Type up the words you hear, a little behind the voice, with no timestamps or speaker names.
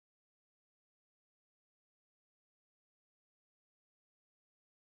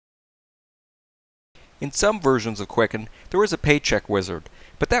In some versions of Quicken, there was a paycheck wizard,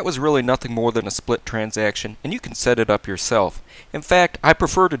 but that was really nothing more than a split transaction, and you can set it up yourself. In fact, I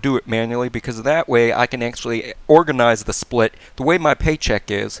prefer to do it manually because that way I can actually organize the split the way my paycheck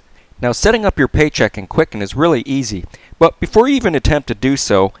is. Now, setting up your paycheck in Quicken is really easy, but before you even attempt to do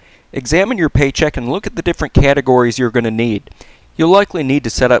so, examine your paycheck and look at the different categories you're going to need. You'll likely need to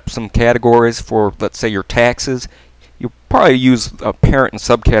set up some categories for, let's say, your taxes. You'll probably use a parent and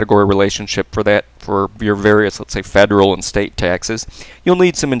subcategory relationship for that for your various, let's say, federal and state taxes. You'll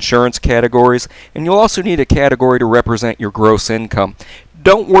need some insurance categories, and you'll also need a category to represent your gross income.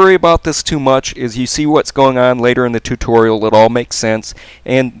 Don't worry about this too much. As you see what's going on later in the tutorial, it all makes sense,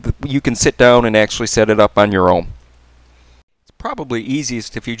 and you can sit down and actually set it up on your own. It's probably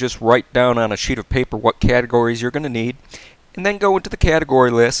easiest if you just write down on a sheet of paper what categories you're going to need, and then go into the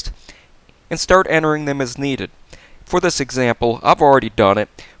category list and start entering them as needed. For this example, I've already done it.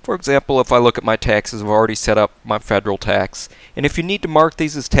 For example, if I look at my taxes, I've already set up my federal tax. And if you need to mark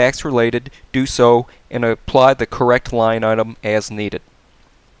these as tax related, do so and apply the correct line item as needed.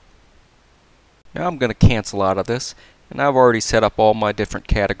 Now I'm going to cancel out of this, and I've already set up all my different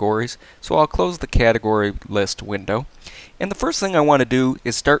categories, so I'll close the category list window. And the first thing I want to do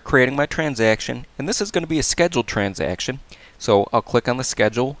is start creating my transaction, and this is going to be a scheduled transaction. So I'll click on the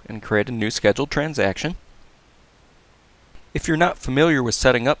schedule and create a new scheduled transaction. If you're not familiar with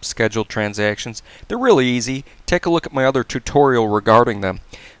setting up scheduled transactions, they're really easy. Take a look at my other tutorial regarding them.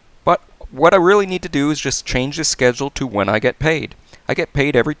 But what I really need to do is just change the schedule to when I get paid. I get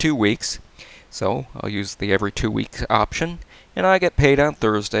paid every 2 weeks, so I'll use the every 2 weeks option, and I get paid on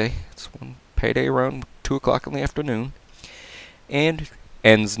Thursday. It's one payday around 2 o'clock in the afternoon, and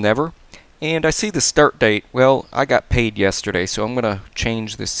ends never. And I see the start date. Well, I got paid yesterday, so I'm going to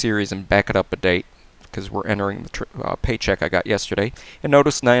change this series and back it up a date, because we're entering the paycheck I got yesterday. And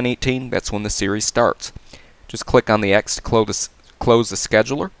notice 9/18, that's when the series starts. Just click on the X to close the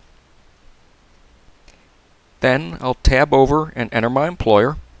scheduler. Then I'll tab over and enter my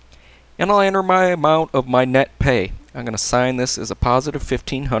employer, and I'll enter my amount of my net pay. I'm going to sign this as a positive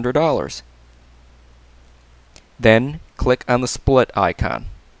 $1,500. Then click on the split icon.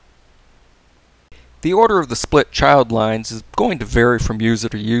 The order of the split child lines is going to vary from user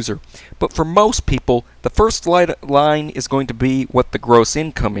to user, but for most people, the first line is going to be what the gross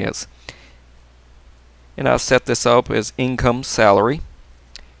income is. And I'll set this up as income salary.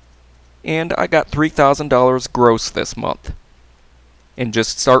 And I got $3,000 gross this month. And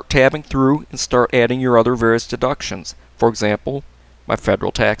just start tabbing through and start adding your other various deductions. For example, my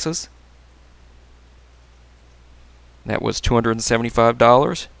federal taxes. That was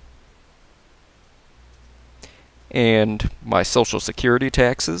 $275. And my Social Security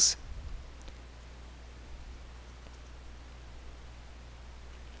taxes,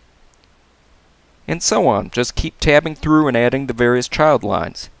 and so on. Just keep tabbing through and adding the various child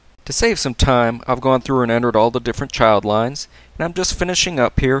lines. To save some time, I've gone through and entered all the different child lines, and I'm just finishing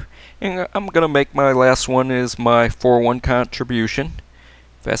up here, and I'm going to make my last one is my 401 contribution,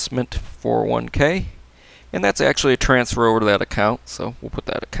 investment 401k, and that's actually a transfer over to that account, so we'll put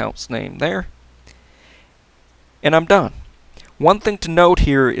that account's name there. And I'm done. One thing to note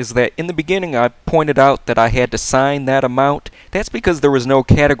here is that in the beginning I pointed out that I had to sign that amount. That's because there was no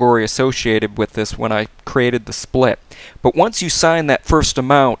category associated with this when I created the split. But once you sign that first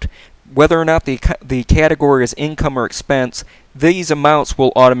amount, whether or not the category is income or expense, these amounts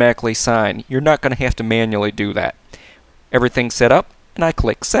will automatically sign. You're not going to have to manually do that. Everything's set up, and I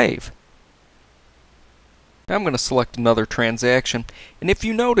click Save. Now I'm going to select another transaction, and if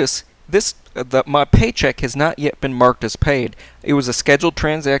you notice, my paycheck has not yet been marked as paid. It was a scheduled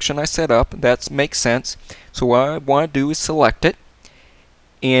transaction I set up. That makes sense. So what I want to do is select it.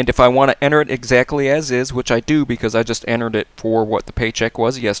 And if I want to enter it exactly as is, which I do because I just entered it for what the paycheck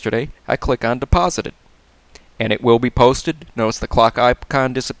was yesterday, I click on Deposited. And it will be posted. Notice the clock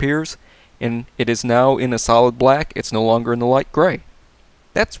icon disappears, and it is now in a solid black. It's no longer in the light gray.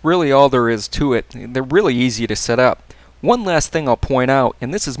 That's really all there is to it. They're really easy to set up. One last thing I'll point out,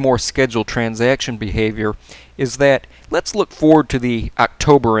 and this is more scheduled transaction behavior, is that let's look forward to the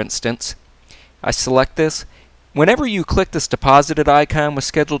October instance. I select this. Whenever you click this deposited icon with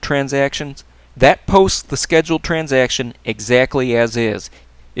scheduled transactions, that posts the scheduled transaction exactly as is.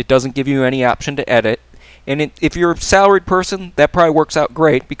 It doesn't give you any option to edit. And if you're a salaried person, that probably works out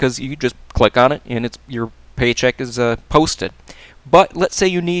great because you just click on it and your paycheck is posted. But let's say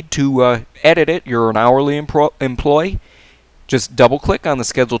you need to edit it, you're an hourly employee, just double click on the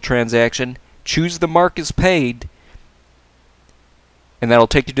scheduled transaction, choose the mark as paid, and that'll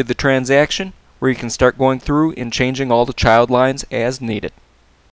take you to the transaction where you can start going through and changing all the child lines as needed.